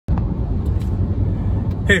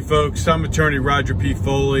Hey folks, I'm attorney Roger P.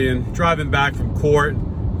 Foley, and driving back from court,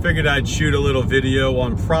 figured I'd shoot a little video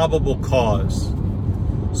on probable cause.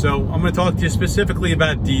 So I'm going to talk to you specifically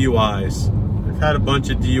about DUIs. I've had a bunch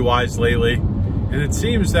of DUIs lately, and it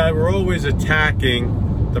seems that we're always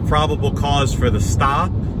attacking the probable cause for the stop,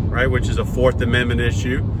 right, which is a 4th Amendment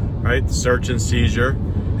issue, right, the search and seizure,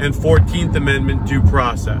 and 14th Amendment due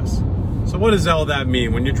process. So what does all that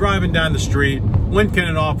mean? When you're driving down the street, when can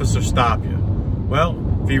an officer stop you? Well,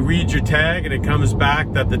 if he reads your tag and it comes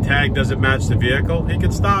back that the tag doesn't match the vehicle, he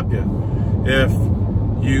can stop you. If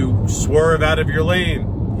you swerve out of your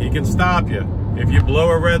lane, he can stop you. If you blow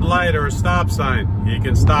a red light or a stop sign, he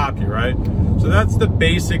can stop you, right? So that's the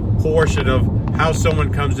basic portion of how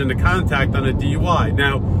someone comes into contact on a DUI.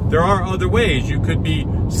 Now, there are other ways. You could be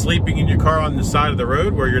sleeping in your car on the side of the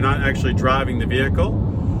road where you're not actually driving the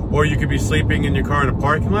vehicle, or you could be sleeping in your car in a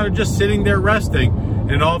parking lot, or just sitting there resting.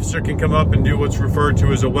 And an officer can come up and do what's referred to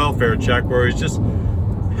as a welfare check, where he's just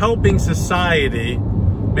helping society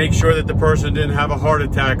make sure that the person didn't have a heart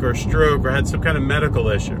attack or a stroke or had some kind of medical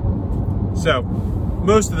issue. So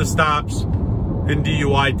most of the stops in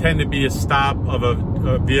DUI tend to be a stop of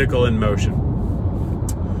a vehicle in motion.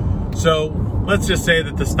 So let's just say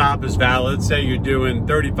that the stop is valid. Say you're doing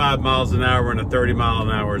 35 miles an hour in a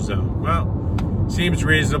 30-mile-an-hour zone. Well, seems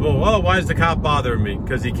reasonable. Well, why is the cop bothering me?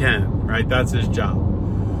 Because he can, right? That's his job.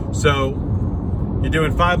 So you're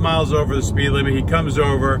doing 5 miles over the speed limit. He comes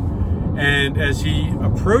over, and as he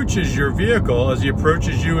approaches your vehicle, as he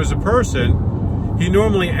approaches you as a person, he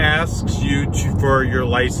normally asks you for your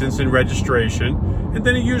license and registration, and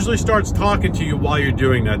then he usually starts talking to you while you're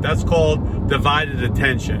doing that. That's called divided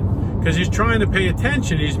attention, because he's trying to pay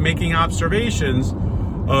attention. He's making observations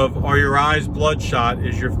of, are your eyes bloodshot?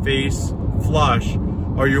 Is your face flush?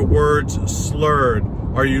 Are your words slurred?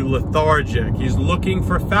 Are you lethargic? He's looking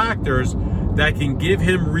for factors that can give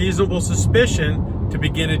him reasonable suspicion to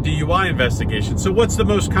begin a DUI investigation. So what's the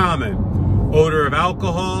most common? Odor of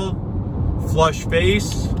alcohol, flushed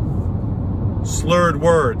face, slurred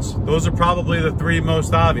words. Those are probably the 3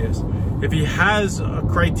 most obvious. If he has a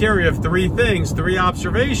criteria of 3 things, 3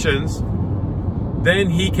 observations, then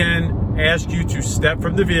he can ask you to step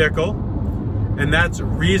from the vehicle, and that's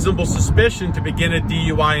reasonable suspicion to begin a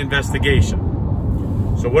DUI investigation.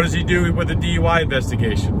 So what does he do with a DUI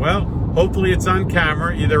investigation? Well, hopefully it's on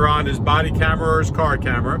camera, either on his body camera or his car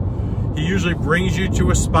camera. He usually brings you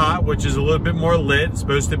to a spot which is a little bit more lit. It's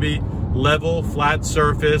supposed to be level, flat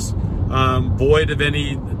surface, void of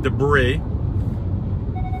any debris.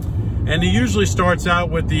 And he usually starts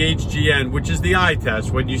out with the HGN, which is the eye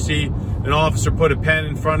test. When you see an officer put a pen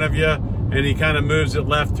in front of you and he kind of moves it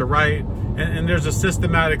left to right, and there's a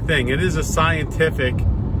systematic thing. It is a scientific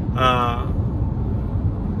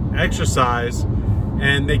exercise,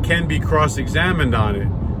 and they can be cross-examined on it,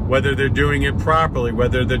 whether they're doing it properly,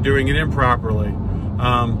 whether they're doing it improperly.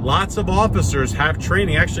 Lots of officers have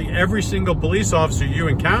training. Actually, every single police officer you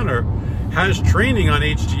encounter has training on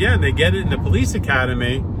HGN. They get it in the police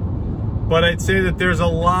academy, but I'd say that there's a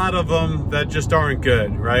lot of them that just aren't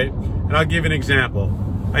good, right? And I'll give you an example.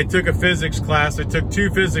 I took a physics class. I took 2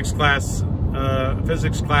 physics classes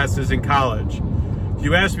in college. If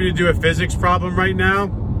you asked me to do a physics problem right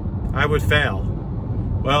now, I would fail.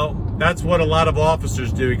 Well, that's what a lot of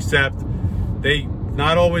officers do, except they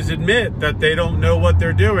not always admit that they don't know what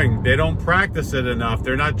they're doing. They don't practice it enough.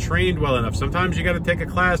 They're not trained well enough. Sometimes you got to take a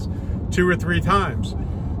class 2 or 3 times.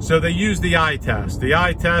 So they use the eye test. The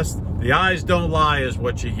eye test, the eyes don't lie is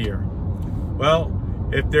what you hear. Well,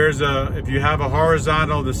 if you have a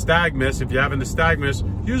horizontal nystagmus, if you have a nystagmus,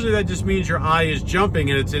 usually that just means your eye is jumping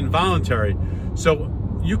and it's involuntary. So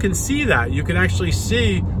you can see that. You can actually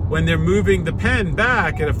see when they're moving the pen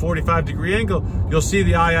back at a 45-degree angle, you'll see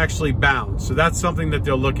the eye actually bounce. So that's something that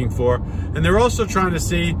they're looking for. And they're also trying to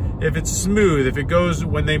see if it's smooth, if it goes,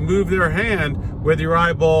 when they move their hand, whether your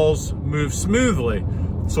eyeballs move smoothly.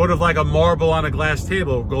 Sort of like a marble on a glass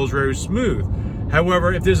table, it goes very smooth.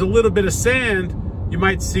 However, if there's a little bit of sand, you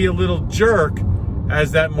might see a little jerk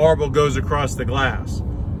as that marble goes across the glass.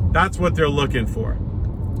 That's what they're looking for.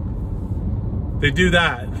 They do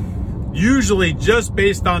that. Usually just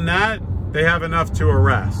based on that, they have enough to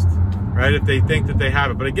arrest, right? If they think that they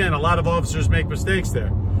have it. But again, a lot of officers make mistakes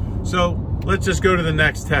there. So let's just go to the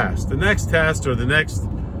next test. The next test, or the next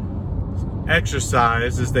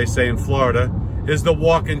exercise, as they say in Florida, is the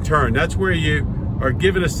walk and turn. That's where you are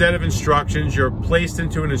given a set of instructions. You're placed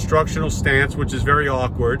into an instructional stance, which is very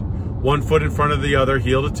awkward. 1 foot in front of the other,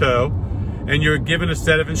 heel to toe. And you're given a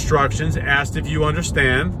set of instructions, asked if you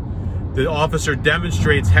understand. The officer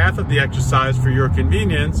demonstrates half of the exercise for your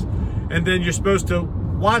convenience, and then you're supposed to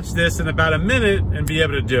watch this in about a minute and be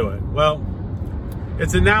able to do it. Well,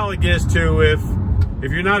 it's analogous to if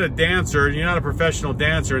you're not a dancer, you're not a professional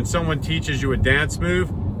dancer, and someone teaches you a dance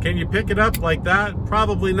move, can you pick it up like that?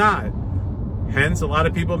 Probably not. Hence, a lot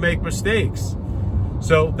of people make mistakes.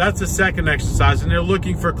 So that's the second exercise, and they're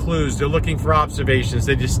looking for clues. They're looking for observations.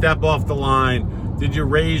 Did you step off the line? Did you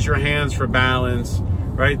raise your hands for balance?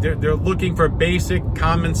 Right? They're looking for basic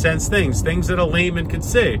common sense things that a layman could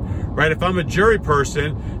see. Right? If I'm a jury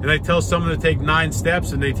person and I tell someone to take 9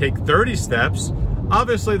 steps and they take 30 steps,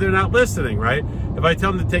 obviously they're not listening, right? If I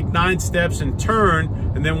tell them to take 9 steps and turn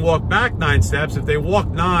and then walk back 9 steps, if they walk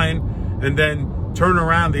 9 and then turn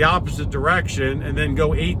around the opposite direction and then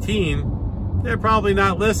go 18, they're probably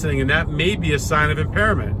not listening, and that may be a sign of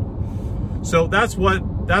impairment. So that's what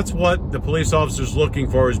the police officer's looking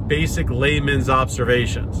for, is basic layman's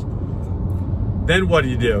observations. Then what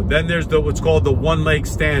do? Then there's what's called the one-leg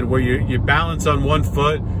stand, where you balance on one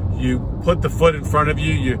foot, you put the foot in front of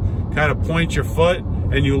you, you kind of point your foot,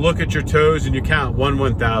 and you look at your toes and you count 1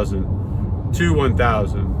 1,000, 2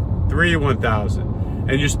 1,000, 3 1,000.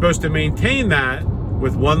 And you're supposed to maintain that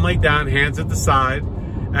with one leg down, hands at the side,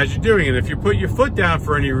 as you're doing it. If you put your foot down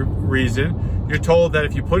for any reason, you're told that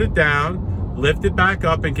if you put it down, lift it back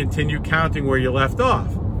up and continue counting where you left off.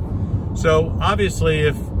 So obviously,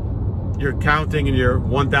 if you're counting and you're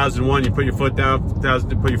 1,001, you put your foot down,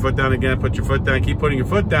 1,000, put your foot down again, put your foot down, keep putting your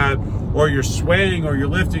foot down, or you're swaying or you're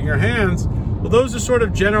lifting your hands, well, those are sort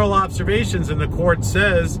of general observations, and the court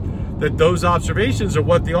says that those observations are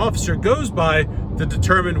what the officer goes by to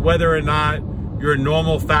determine whether or not your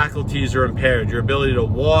normal faculties are impaired. Your ability to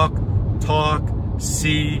walk, talk,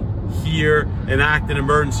 see, hear, and act in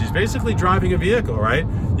emergencies. Basically driving a vehicle, right?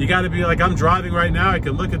 You got to be like, I'm driving right now. I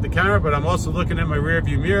can look at the camera, but I'm also looking at my rear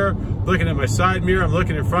view mirror, looking at my side mirror. I'm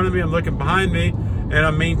looking in front of me. I'm looking behind me, and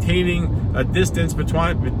I'm maintaining a distance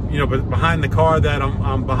between, behind the car that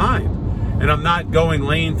I'm behind, and I'm not going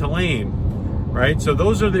lane to lane, right? So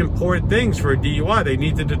those are the important things for a DUI. They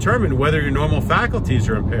need to determine whether your normal faculties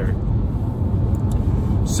are impaired.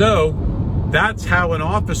 So that's how an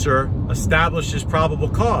officer establishes probable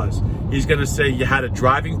cause. He's going to say you had a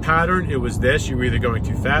driving pattern. It was this. You were either going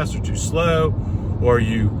too fast or too slow, or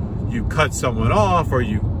you cut someone off, or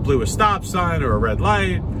you blew a stop sign or a red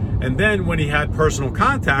light. And then when he had personal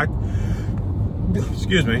contact,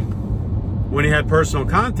 when he had personal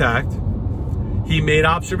contact, he made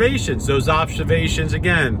observations. Those observations,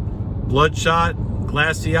 again, bloodshot,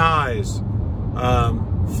 glassy eyes,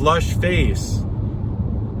 flushed face,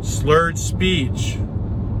 slurred speech,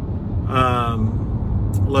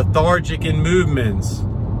 lethargic in movements,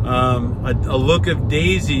 a look of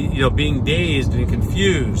being dazed and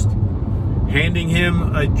confused, handing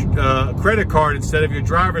him a credit card instead of your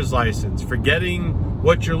driver's license, forgetting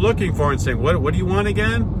what you're looking for and saying, what do you want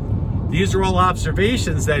again? These are all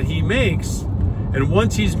observations that he makes, and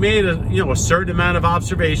once he's made a certain amount of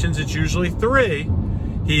observations, it's usually 3,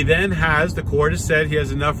 he then the court has said he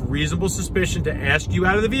has enough reasonable suspicion to ask you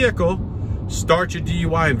out of the vehicle, start your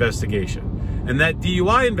DUI investigation. And that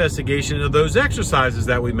DUI investigation are those exercises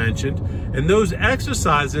that we mentioned, and those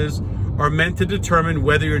exercises are meant to determine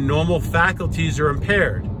whether your normal faculties are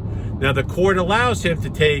impaired. Now, the court allows him to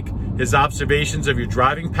take his observations of your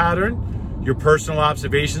driving pattern, your personal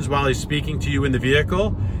observations while he's speaking to you in the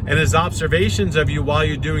vehicle, and his observations of you while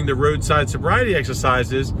you're doing the roadside sobriety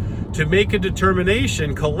exercises to make a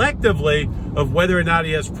determination collectively of whether or not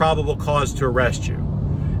he has probable cause to arrest you.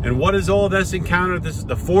 And what is all of this encounter? This is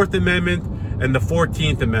the 4th Amendment and the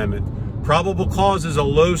 14th Amendment. Probable cause is a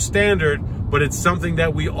low standard, but it's something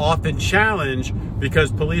that we often challenge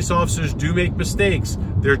because police officers do make mistakes.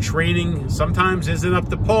 Their training sometimes isn't up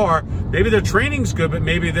to par. Maybe their training's good, but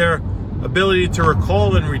maybe their ability to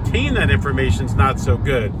recall and retain that information is not so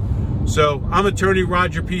good. So I'm attorney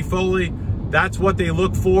Roger P. Foley. That's what they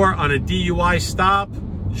look for on a DUI stop,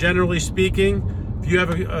 generally speaking. If you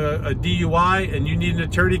have a DUI and you need an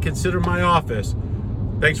attorney, consider my office.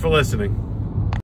 Thanks for listening.